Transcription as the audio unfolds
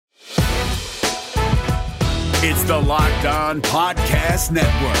It's the Locked On Podcast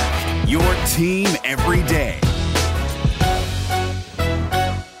Network, your team every day.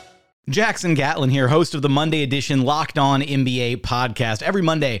 Jackson Gatlin here, host of the Monday edition Locked On NBA podcast. Every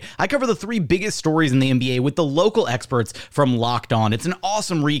Monday, I cover the three biggest stories in the NBA with the local experts from Locked On. It's an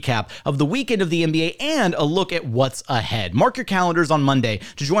awesome recap of the weekend of the NBA and a look at what's ahead. Mark your calendars on Monday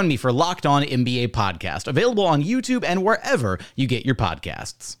to join me for Locked On NBA podcast, available on YouTube and wherever you get your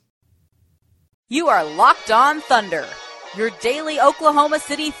podcasts. You are Locked On Thunder, your daily Oklahoma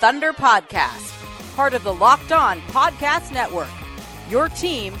City Thunder podcast. Part of the Locked On Podcast Network, your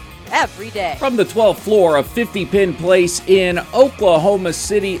team every day. From the 12th floor of 50 Penn Place in Oklahoma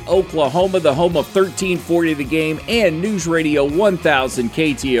City, Oklahoma, the home of 1340 The Game and News Radio 1000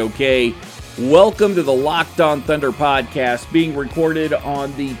 KTOK. Welcome to the Locked On Thunder podcast, being recorded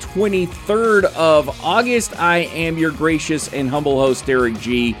on the 23rd of August. I am your gracious and humble host, Eric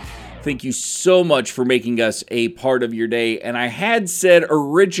G. Thank you so much for making us a part of your day. And I had said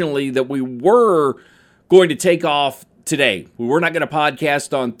originally that we were going to take off today. We were not going to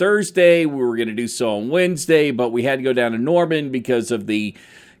podcast on Thursday. We were going to do so on Wednesday, but we had to go down to Norman because of the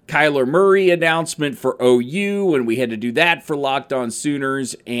Kyler Murray announcement for OU, and we had to do that for Locked On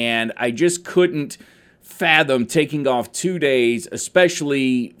Sooners, and I just couldn't fathom taking off 2 days,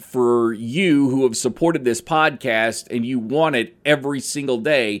 especially for you who have supported this podcast and you want it every single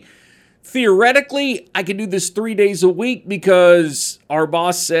day. Theoretically, I could do this 3 days a week because our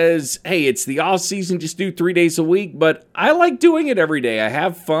boss says, hey, it's the off season, just do 3 days a week. But I like doing it every day. I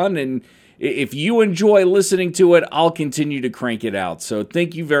have fun. And if you enjoy listening to it, I'll continue to crank it out. So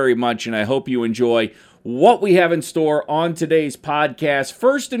thank you very much. And I hope you enjoy what we have in store on today's podcast.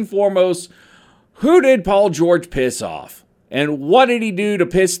 First and foremost, who did Paul George piss off? And what did he do to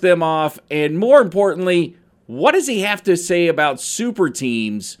piss them off? And more importantly, what does he have to say about super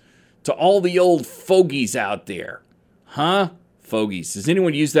teams to all the old fogies out there? Huh? Fogies. Does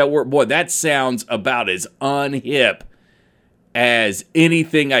anyone use that word? Boy, that sounds about as unhip as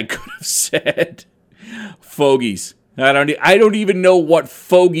anything I could have said. Fogies. I don't even know what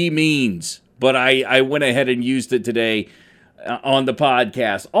fogey means, but I went ahead and used it today on the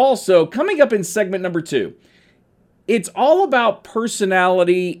podcast. Also, coming up in segment number 2, it's all about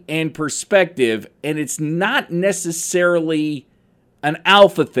personality and perspective, and it's not necessarily an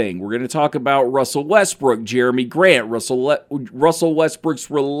alpha thing. We're going to talk about Russell Westbrook, Jeremy Grant, Russell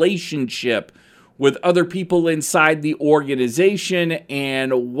Westbrook's relationship with other people inside the organization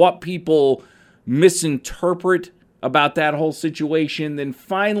and what people misinterpret about that whole situation. Then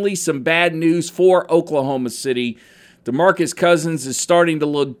finally, some bad news for Oklahoma City. DeMarcus Cousins is starting to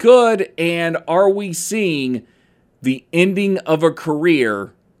look good, and are we seeing the ending of a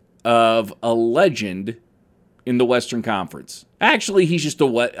career of a legend in the Western Conference? Actually, he's just a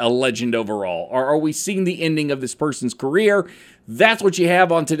legend overall. Or are we seeing the ending of this person's career? That's what you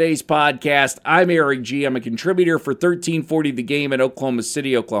have on today's podcast. I'm Eric G. I'm a contributor for 1340 The Game in Oklahoma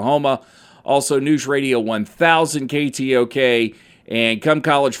City, Oklahoma. Also, News Radio 1000 KTOK. And come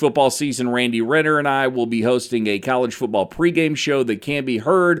college football season, Randy Renner and I will be hosting a college football pregame show that can be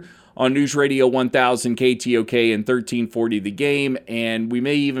heard on News Radio 1000 KTOK and 1340 The Game. And we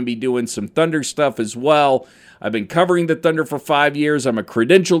may even be doing some Thunder stuff as well. I've been covering the Thunder for 5 years. I'm a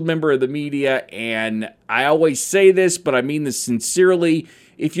credentialed member of the media, and I always say this, but I mean this sincerely.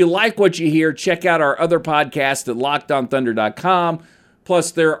 If you like what you hear, check out our other podcast at LockedOnThunder.com.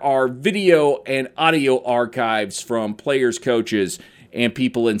 Plus, there are video and audio archives from players, coaches, and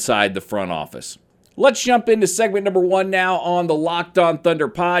people inside the front office. Let's jump into segment number 1 now on the Locked On Thunder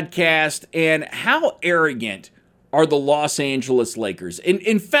podcast. And how arrogant are the Los Angeles Lakers?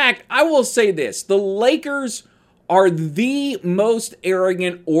 In fact, I will say this. The Lakers are the most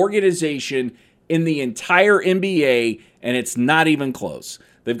arrogant organization in the entire NBA, and it's not even close.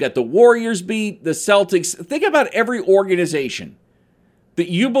 They've got the Warriors beat, the Celtics. Think about every organization that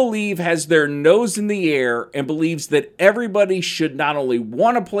you believe has their nose in the air and believes that everybody should not only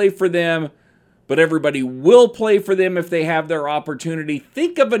want to play for them, but everybody will play for them if they have their opportunity.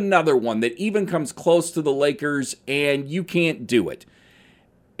 Think of another one that even comes close to the Lakers, and you can't do it.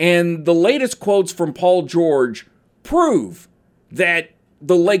 And the latest quotes from Paul George prove that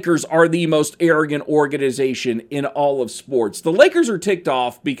the Lakers are the most arrogant organization in all of sports. The Lakers are ticked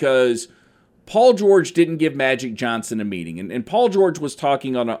off because Paul George didn't give Magic Johnson a meeting. And Paul George was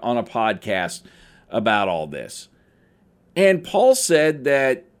talking on a podcast about all this. And Paul said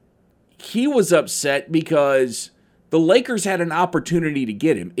that he was upset because the Lakers had an opportunity to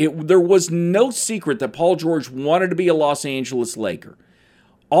get him. There was no secret that Paul George wanted to be a Los Angeles Laker.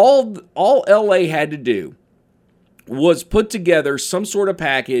 All LA had to do was put together some sort of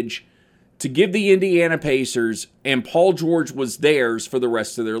package to give the Indiana Pacers, and Paul George was theirs for the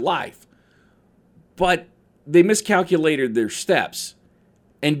rest of their life. But they miscalculated their steps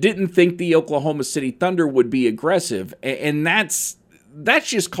and didn't think the Oklahoma City Thunder would be aggressive. And that's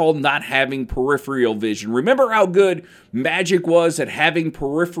just called not having peripheral vision. Remember how good Magic was at having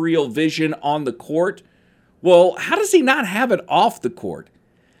peripheral vision on the court? Well, how does he not have it off the court?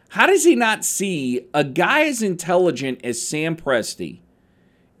 How does he not see a guy as intelligent as Sam Presti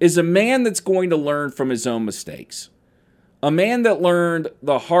is a man that's going to learn from his own mistakes? A man that learned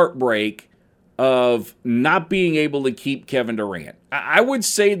the heartbreak of not being able to keep Kevin Durant. I would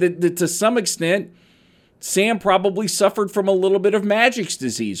say that to some extent, Sam probably suffered from a little bit of Magic's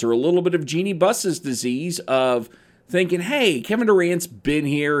disease or a little bit of Jeannie Buss's disease of thinking, hey, Kevin Durant's been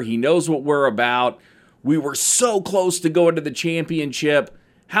here. He knows what we're about. We were so close to going to the championship.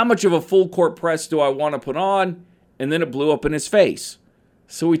 How much of a full court press do I want to put on? And then it blew up in his face.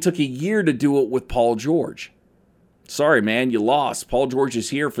 So he took a year to do it with Paul George. Sorry, man, you lost. Paul George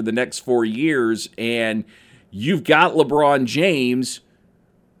is here for the next 4 years, and you've got LeBron James,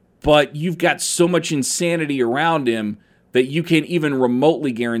 but you've got so much insanity around him that you can't even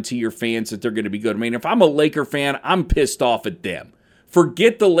remotely guarantee your fans that they're going to be good. I mean, if I'm a Laker fan, I'm pissed off at them.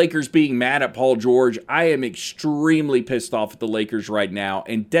 Forget the Lakers being mad at Paul George. I am extremely pissed off at the Lakers right now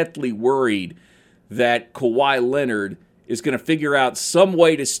and deathly worried that Kawhi Leonard is going to figure out some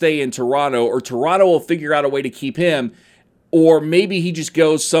way to stay in Toronto, or Toronto will figure out a way to keep him, or maybe he just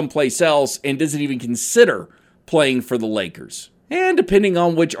goes someplace else and doesn't even consider playing for the Lakers. And depending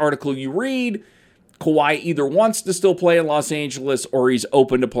on which article you read, Kawhi either wants to still play in Los Angeles or he's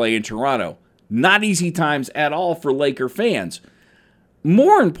open to play in Toronto. Not easy times at all for Laker fans.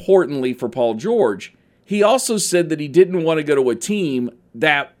 More importantly for Paul George, he also said that he didn't want to go to a team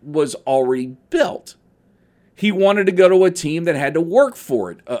that was already built. He wanted to go to a team that had to work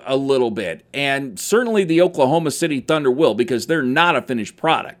for it a little bit. And certainly the Oklahoma City Thunder will, because they're not a finished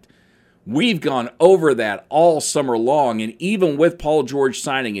product. We've gone over that all summer long, and even with Paul George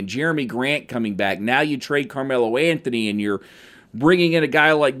signing and Jeremy Grant coming back, now you trade Carmelo Anthony and you're bringing in a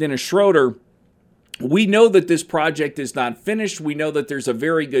guy like Dennis Schroeder. We know that this project is not finished. We know that there's a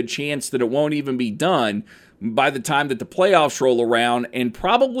very good chance that it won't even be done by the time that the playoffs roll around, and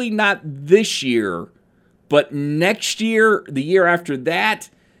probably not this year, but next year, the year after that,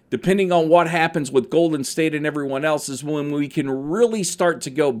 depending on what happens with Golden State and everyone else, is when we can really start to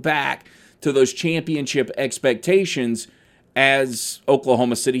go back to those championship expectations as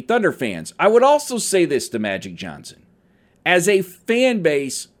Oklahoma City Thunder fans. I would also say this to Magic Johnson. As a fan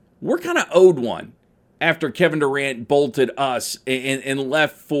base, we're kind of owed one after Kevin Durant bolted us and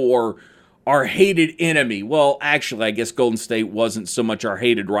left for our hated enemy. Well, actually, I guess Golden State wasn't so much our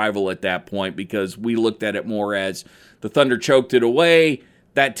hated rival at that point, because we looked at it more as the Thunder choked it away.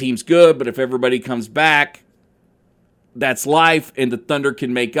 That team's good, but if everybody comes back, that's life, and the Thunder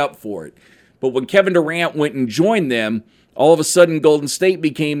can make up for it. But when Kevin Durant went and joined them, all of a sudden Golden State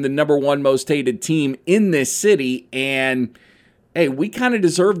became the number one most hated team in this city, and hey, we kind of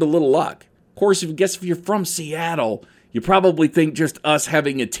deserved a little luck. Of course, if you're from Seattle, you probably think just us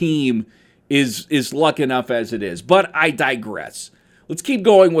having a team is luck enough as it is. But I digress. Let's keep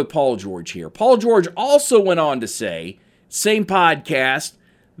going with Paul George here. Paul George also went on to say, same podcast,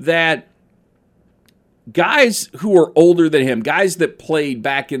 that guys who are older than him, guys that played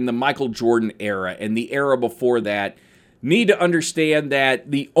back in the Michael Jordan era and the era before that, need to understand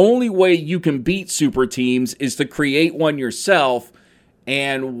that the only way you can beat super teams is to create one yourself.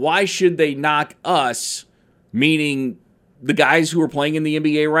 And why should they knock us, meaning the guys who are playing in the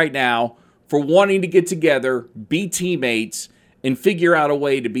NBA right now, for wanting to get together, be teammates, and figure out a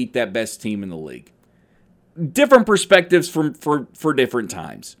way to beat that best team in the league? Different perspectives for different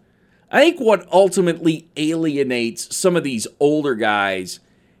times. I think what ultimately alienates some of these older guys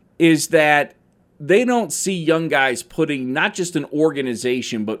is that they don't see young guys putting not just an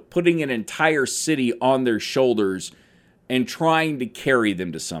organization, but putting an entire city on their shoulders and trying to carry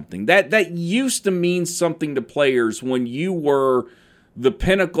them to something. That used to mean something to players when you were the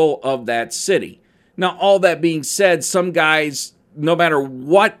pinnacle of that city. Now, all that being said, some guys, no matter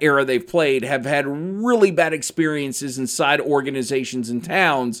what era they've played, have had really bad experiences inside organizations and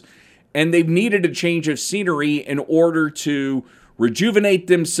towns, and they've needed a change of scenery in order to rejuvenate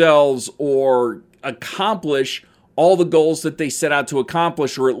themselves or accomplish all the goals that they set out to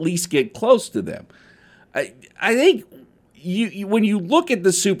accomplish, or at least get close to them. I think when you look at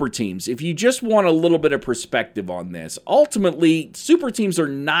the super teams, if you just want a little bit of perspective on this, ultimately, super teams are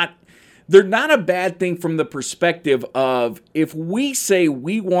not a bad thing from the perspective of, if we say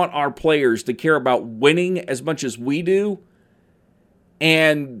we want our players to care about winning as much as we do,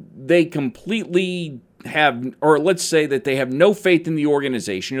 and they completely have, or let's say that they have no faith in the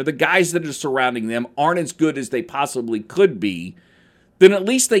organization, or the guys that are surrounding them aren't as good as they possibly could be, then at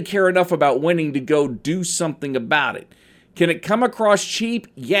least they care enough about winning to go do something about it. Can it come across cheap?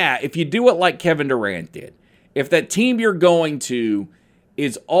 Yeah, if you do it like Kevin Durant did. If that team you're going to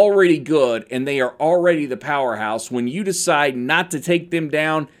is already good and they are already the powerhouse, when you decide not to take them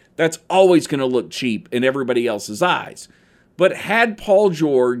down, that's always going to look cheap in everybody else's eyes. But had Paul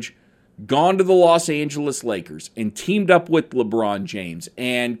George gone to the Los Angeles Lakers and teamed up with LeBron James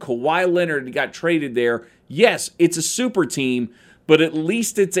and Kawhi Leonard got traded there, yes, it's a super team, but at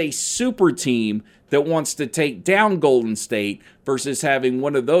least it's a super team that wants to take down Golden State versus having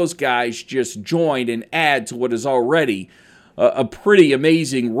one of those guys just join and add to what is already a pretty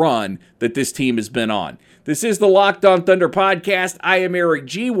amazing run that this team has been on. This is the Locked On Thunder podcast. I am Eric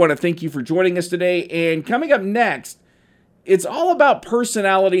G. Want to thank you for joining us today. And coming up next, it's all about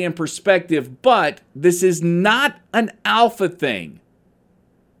personality and perspective, but this is not an alpha thing.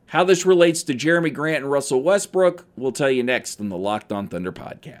 How this relates to Jeremy Grant and Russell Westbrook, we'll tell you next on the Locked On Thunder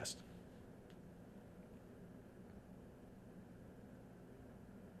podcast.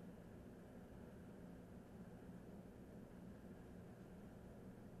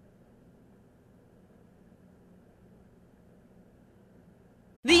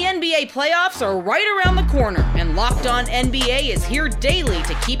 The NBA playoffs are right around the corner, and Locked On NBA is here daily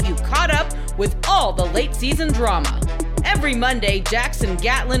to keep you caught up with all the late season drama. Every Monday, Jackson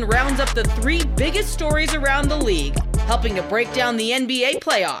Gatlin rounds up the 3 biggest stories around the league, helping to break down the NBA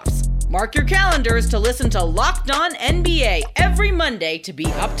playoffs. Mark your calendars to listen to Locked On NBA every Monday to be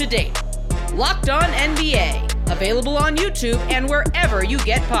up to date. Locked On NBA, available on YouTube and wherever you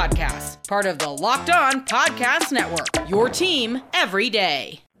get podcasts. Part of the Locked On Podcast Network, your team every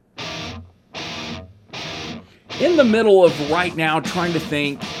day. In the middle of right now trying to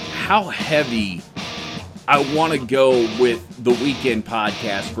think how heavy I want to go with the weekend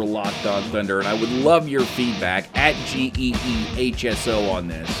podcast for Locked On Thunder, and I would love your feedback at GEEHSO on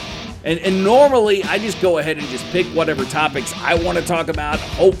this. And normally, I just go ahead and just pick whatever topics I want to talk about.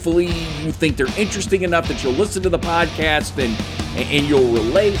 Hopefully, you think they're interesting enough that you'll listen to the podcast and you'll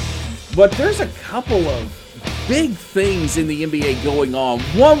relate. But there's a couple of big things in the NBA going on.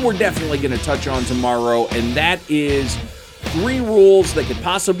 One we're definitely going to touch on tomorrow, and that is 3 rules that could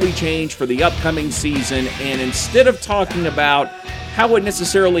possibly change for the upcoming season. And instead of talking about how it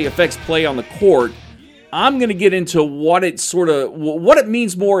necessarily affects play on the court, I'm going to get into what it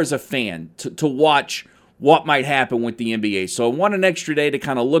means more as a fan to watch what might happen with the NBA. So I want an extra day to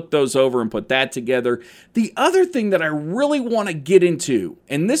kind of look those over and put that together. The other thing that I really want to get into,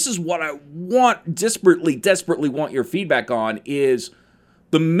 and this is what I want, desperately want your feedback on, is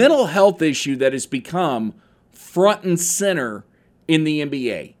the mental health issue that has become front and center in the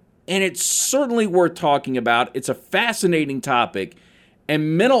NBA. And it's certainly worth talking about. It's a fascinating topic.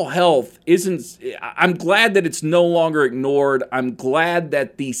 And mental health I'm glad that it's no longer ignored. I'm glad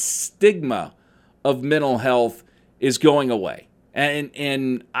that the stigma of mental health is going away.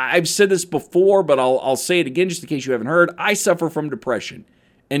 And I've said this before, but I'll say it again just in case you haven't heard. I suffer from depression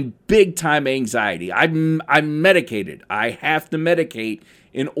and big time anxiety. I'm medicated. I have to medicate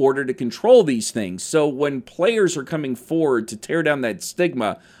in order to control these things. So when players are coming forward to tear down that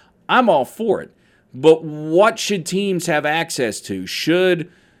stigma, I'm all for it. But what should teams have access to?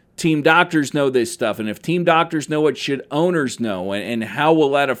 Should team doctors know this stuff? And if team doctors know it, should owners know? And how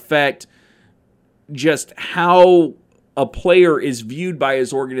will that affect just how a player is viewed by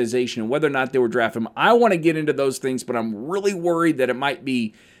his organization and whether or not they would draft him? I want to get into those things, but I'm really worried that it might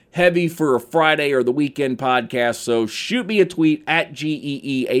be heavy for a Friday or the weekend podcast. So shoot me a tweet at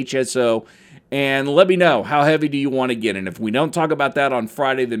GEEHSO. And let me know, how heavy do you want to get? And if we don't talk about that on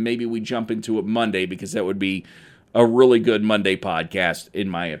Friday, then maybe we jump into it Monday, because that would be a really good Monday podcast, in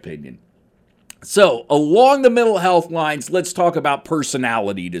my opinion. So, along the mental health lines, let's talk about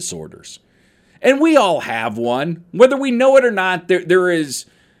personality disorders. And we all have one. Whether we know it or not,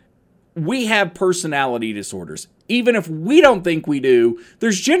 we have personality disorders. Even if we don't think we do,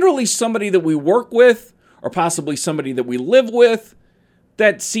 there's generally somebody that we work with, or possibly somebody that we live with,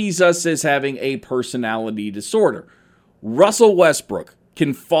 that sees us as having a personality disorder. Russell Westbrook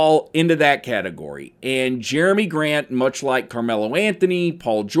can fall into that category. And Jeremy Grant, much like Carmelo Anthony,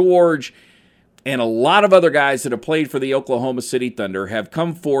 Paul George, and a lot of other guys that have played for the Oklahoma City Thunder, have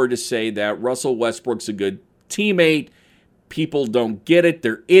come forward to say that Russell Westbrook's a good teammate. People don't get it.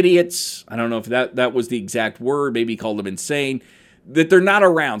 They're idiots. I don't know if that was the exact word. Maybe he called them insane. That they're not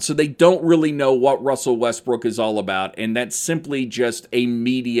around, so they don't really know what Russell Westbrook is all about, and that's simply just a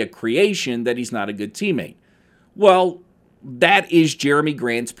media creation that he's not a good teammate. Well, that is Jeremy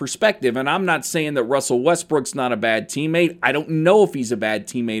Grant's perspective. And I'm not saying that Russell Westbrook's not a bad teammate. I don't know if he's a bad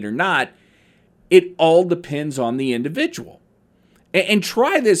teammate or not. It all depends on the individual. And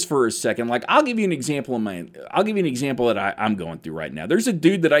try this for a second. Like, I'll give you an example that I'm going through right now. There's a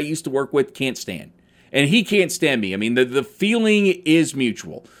dude that I used to work with, can't stand. And he can't stand me. I mean, the feeling is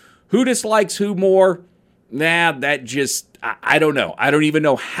mutual. Who dislikes who more? That just, I don't know. I don't even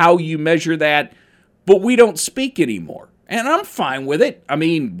know how you measure that. But we don't speak anymore. And I'm fine with it. I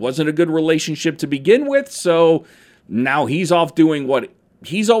mean, wasn't a good relationship to begin with. So now he's off doing what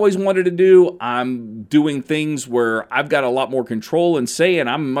he's always wanted to do. I'm doing things where I've got a lot more control and say, and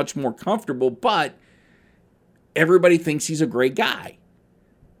I'm much more comfortable, but everybody thinks he's a great guy.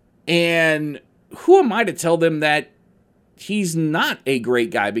 And who am I to tell them that he's not a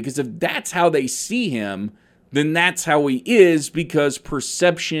great guy? Because if that's how they see him, then that's how he is, because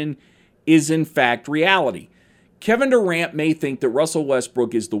perception is in fact reality. Kevin Durant may think that Russell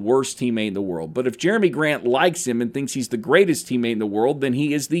Westbrook is the worst teammate in the world, but if Jeremy Grant likes him and thinks he's the greatest teammate in the world, then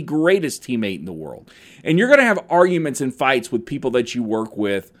he is the greatest teammate in the world. And you're going to have arguments and fights with people that you work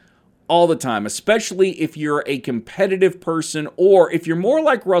with all the time, especially if you're a competitive person or if you're more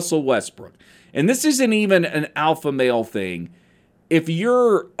like Russell Westbrook. And this isn't even an alpha male thing. If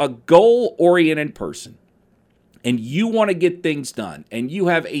you're a goal-oriented person and you want to get things done and you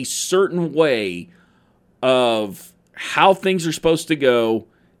have a certain way of how things are supposed to go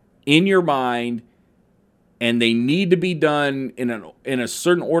in your mind, and they need to be done in a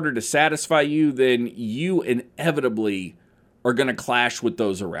certain order to satisfy you, then you inevitably are going to clash with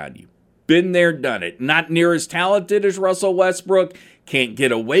those around you. Been there, done it. Not near as talented as Russell Westbrook. Can't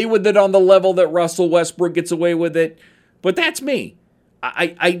get away with it on the level that Russell Westbrook gets away with it. But that's me.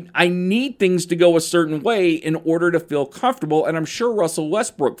 I need things to go a certain way in order to feel comfortable, and I'm sure Russell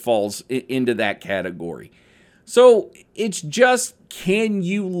Westbrook falls into that category. So it's just, can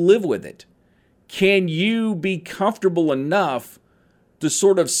you live with it? Can you be comfortable enough to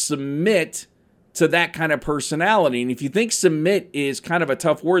sort of submit to that kind of personality? And if you think submit is kind of a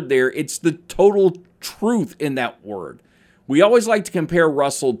tough word there, it's the total truth in that word. We always like to compare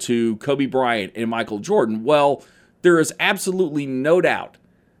Russell to Kobe Bryant and Michael Jordan. Well, there is absolutely no doubt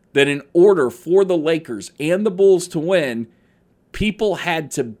that in order for the Lakers and the Bulls to win, people had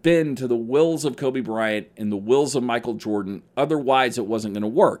to bend to the wills of Kobe Bryant and the wills of Michael Jordan. Otherwise, it wasn't going to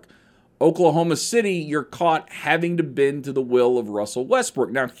work. Oklahoma City, you're caught having to bend to the will of Russell Westbrook.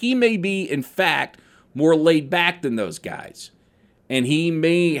 Now, he may be, in fact, more laid back than those guys. And he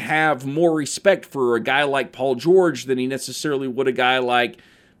may have more respect for a guy like Paul George than he necessarily would a guy like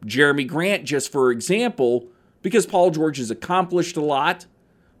Jeremy Grant, just for example, because Paul George has accomplished a lot.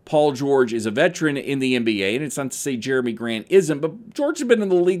 Paul George is a veteran in the NBA, and it's not to say Jeremy Grant isn't, but George has been in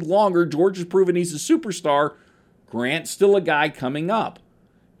the league longer. George has proven he's a superstar. Grant's still a guy coming up.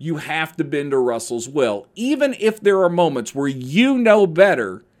 You have to bend to Russell's will. Even if there are moments where you know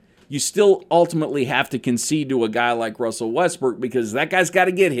better, you still ultimately have to concede to a guy like Russell Westbrook, because that guy's got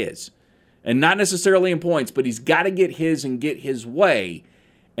to get his. And not necessarily in points, but he's got to get his and get his way.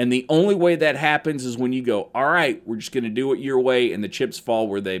 And the only way that happens is when you go, all right, we're just going to do it your way, and the chips fall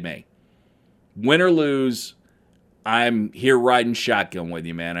where they may. Win or lose, I'm here riding shotgun with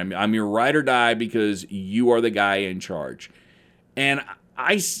you, man. I'm your ride or die because you are the guy in charge. And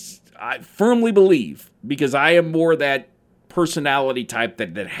I firmly believe, because I am more that personality type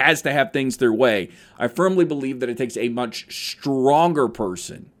that has to have things their way, I firmly believe that it takes a much stronger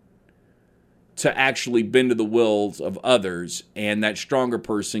person to actually bend to the wills of others, and that stronger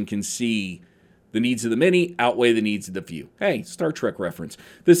person can see the needs of the many outweigh the needs of the few. Hey, Star Trek reference.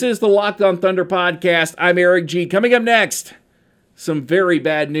 This is the Locked On Thunder podcast. I'm Eric G. Coming up next, some very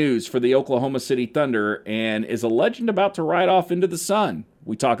bad news for the Oklahoma City Thunder, and is a legend about to ride off into the sun?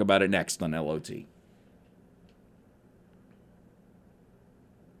 We talk about it next on LOT.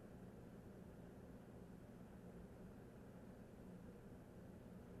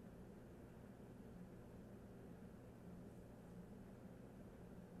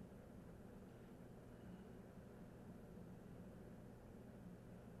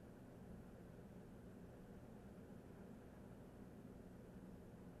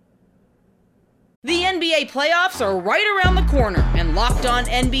 The NBA playoffs are right around the corner, and Locked On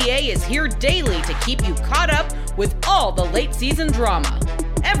NBA is here daily to keep you caught up with all the late season drama.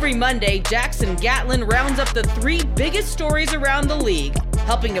 Every Monday, Jackson Gatlin rounds up the 3 biggest stories around the league,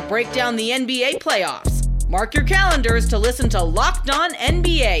 helping to break down the NBA playoffs. Mark your calendars to listen to Locked On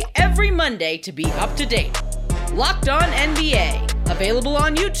NBA every Monday to be up to date. Locked On NBA, available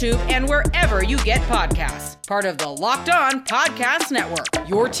on YouTube and wherever you get podcasts. Part of the Locked On Podcast Network,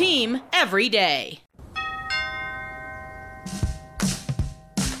 your team every day.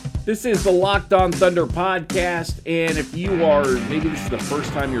 This is the Locked On Thunder podcast, and if you are, maybe this is the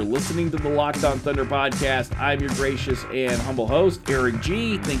first time you're listening to the Locked On Thunder podcast, I'm your gracious and humble host, Eric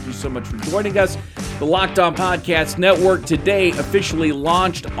G. Thank you so much for joining us. The Locked On Podcast Network today officially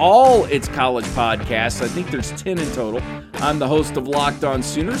launched all its college podcasts. I think there's 10 in total. I'm the host of Locked On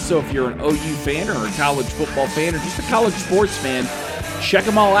Sooners, so if you're an OU fan or a college football fan or just a college sports fan, check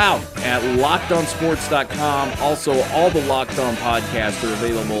them all out at LockedOnSports.com. Also, all the Locked On podcasts are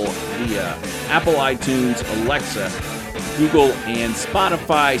available via Apple iTunes, Alexa, Google, and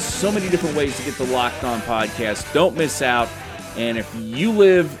Spotify. So many different ways to get the Locked On podcast. Don't miss out. And if you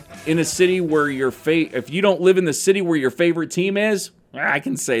live in a city where if you don't live in the city where your favorite team is, I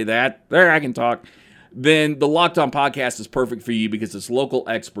can say that. There, I can talk. Then the Locked On podcast is perfect for you because it's local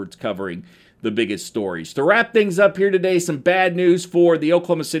experts covering the biggest stories. To wrap things up here today, some bad news for the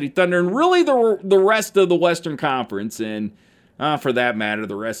Oklahoma City Thunder and really the rest of the Western Conference and, for that matter,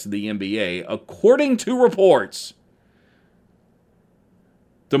 the rest of the NBA. According to reports,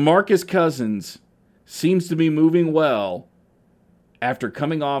 DeMarcus Cousins seems to be moving well after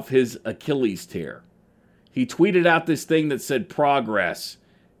coming off his Achilles tear. He tweeted out this thing that said progress,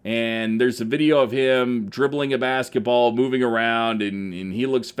 and there's a video of him dribbling a basketball, moving around, and he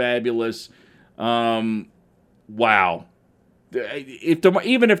looks fabulous. Wow.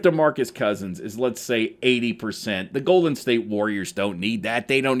 Even if DeMarcus Cousins is, let's say, 80%, the Golden State Warriors don't need that.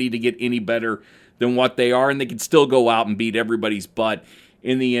 They don't need to get any better than what they are, and they can still go out and beat everybody's butt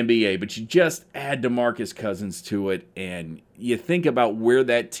in the NBA. But you just add DeMarcus Cousins to it, and you think about where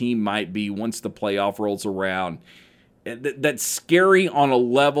that team might be once the playoff rolls around. That's scary on a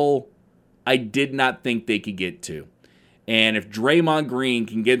level I did not think they could get to. And if Draymond Green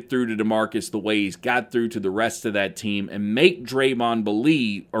can get through to DeMarcus the way he's got through to the rest of that team and make Draymond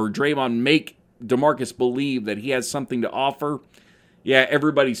make DeMarcus believe that he has something to offer, yeah,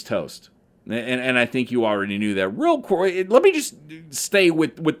 everybody's toast. And I think you already knew that. Real quick, let me just stay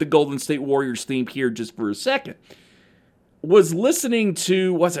with the Golden State Warriors theme here just for a second. Was listening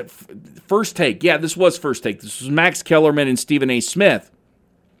to, was it First Take? Yeah, this was First Take. This was Max Kellerman and Stephen A. Smith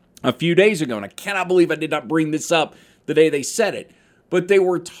a few days ago, and I cannot believe I did not bring this up the day they said it. But they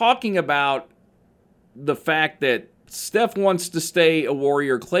were talking about the fact that Steph wants to stay a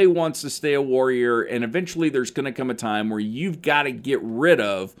Warrior, Clay wants to stay a Warrior, and eventually there's going to come a time where you've got to get rid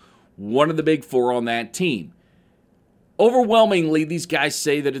of one of the big four on that team. Overwhelmingly, these guys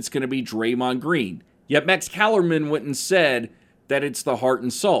say that it's going to be Draymond Green. Yet Max Kellerman went and said that it's the heart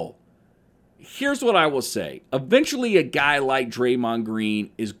and soul. Here's what I will say. Eventually, a guy like Draymond Green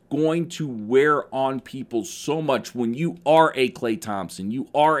is going to wear on people so much when you are a Klay Thompson, you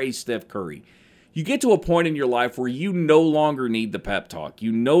are a Steph Curry. You get to a point in your life where you no longer need the pep talk.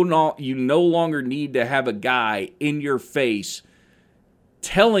 You no longer need to have a guy in your face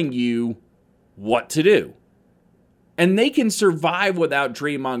telling you what to do. And they can survive without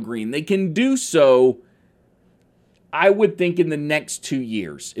Draymond Green. They can do so, I would think, in the next 2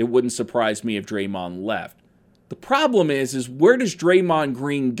 years. It wouldn't surprise me if Draymond left. The problem is where does Draymond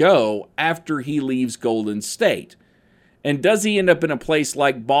Green go after he leaves Golden State? And does he end up in a place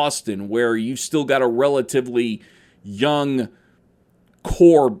like Boston where you've still got a relatively young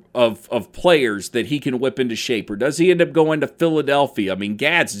core of players that he can whip into shape? Or does he end up going to Philadelphia? I mean,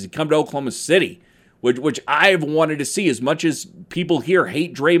 Gads, does he come to Oklahoma City? Which I've wanted to see. As much as people here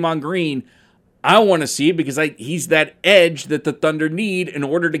hate Draymond Green, I want to see it because he's that edge that the Thunder need in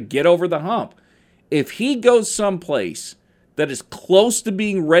order to get over the hump. If he goes someplace that is close to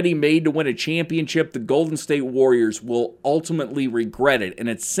being ready-made to win a championship, the Golden State Warriors will ultimately regret it. And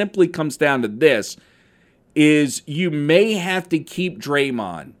it simply comes down to this, is you may have to keep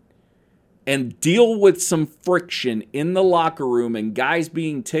Draymond and deal with some friction in the locker room and guys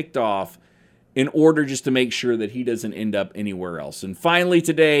being ticked off in order just to make sure that he doesn't end up anywhere else. And finally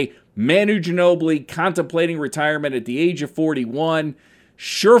today, Manu Ginobili contemplating retirement at the age of 41.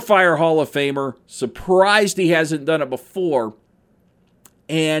 Surefire Hall of Famer. Surprised he hasn't done it before.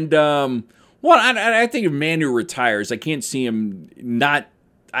 And, I think if Manu retires, I can't see him not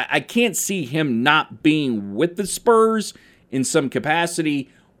being with the Spurs in some capacity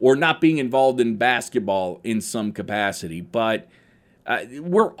or not being involved in basketball in some capacity. But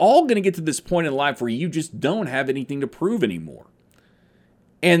we're all going to get to this point in life where you just don't have anything to prove anymore.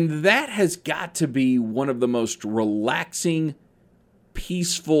 And that has got to be one of the most relaxing,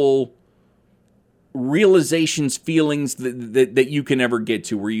 peaceful realizations, feelings that you can ever get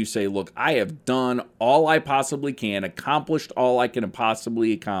to, where you say, look, I have done all I possibly can, accomplished all I can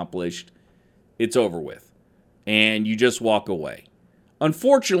possibly accomplish. It's over with. And you just walk away.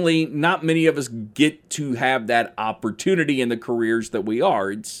 Unfortunately, not many of us get to have that opportunity in the careers that we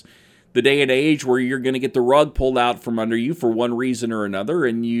are. It's the day and age where you're going to get the rug pulled out from under you for one reason or another,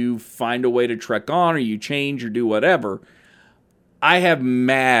 and you find a way to trek on, or you change or do whatever. I have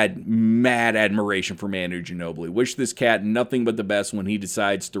mad admiration for Manu Ginobili. Wish this cat nothing but the best when he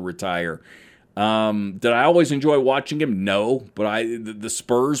decides to retire. Did I always enjoy watching him? No, but the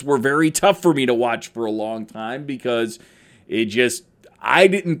Spurs were very tough for me to watch for a long time because I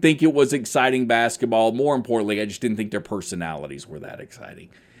didn't think it was exciting basketball. More importantly, I just didn't think their personalities were that exciting.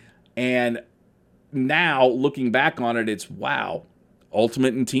 And now, looking back on it, it's wow,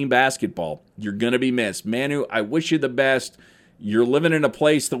 ultimate in team basketball. You're going to be missed. Manu, I wish you the best. You're living in a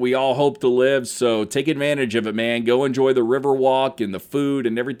place that we all hope to live, so take advantage of it, man. Go enjoy the Riverwalk and the food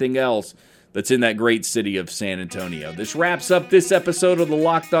and everything else that's in that great city of San Antonio. This wraps up this episode of the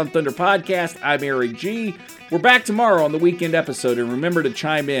Locked On Thunder podcast. I'm Eric G. We're back tomorrow on the weekend episode, and remember to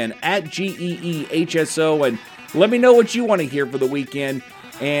chime in at GEEHSO and let me know what you want to hear for the weekend.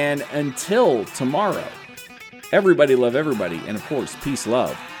 And until tomorrow, everybody love everybody, and of course, peace,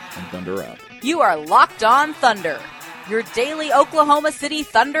 love, and Thunder up. You are Locked On Thunder, your daily Oklahoma City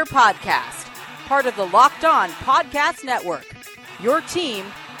Thunder podcast, part of the Locked On Podcast Network, your team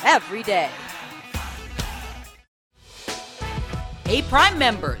every day. Hey, Prime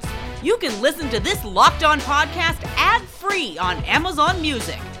members, you can listen to this Locked On podcast ad-free on Amazon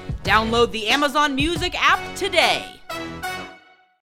Music. Download the Amazon Music app today.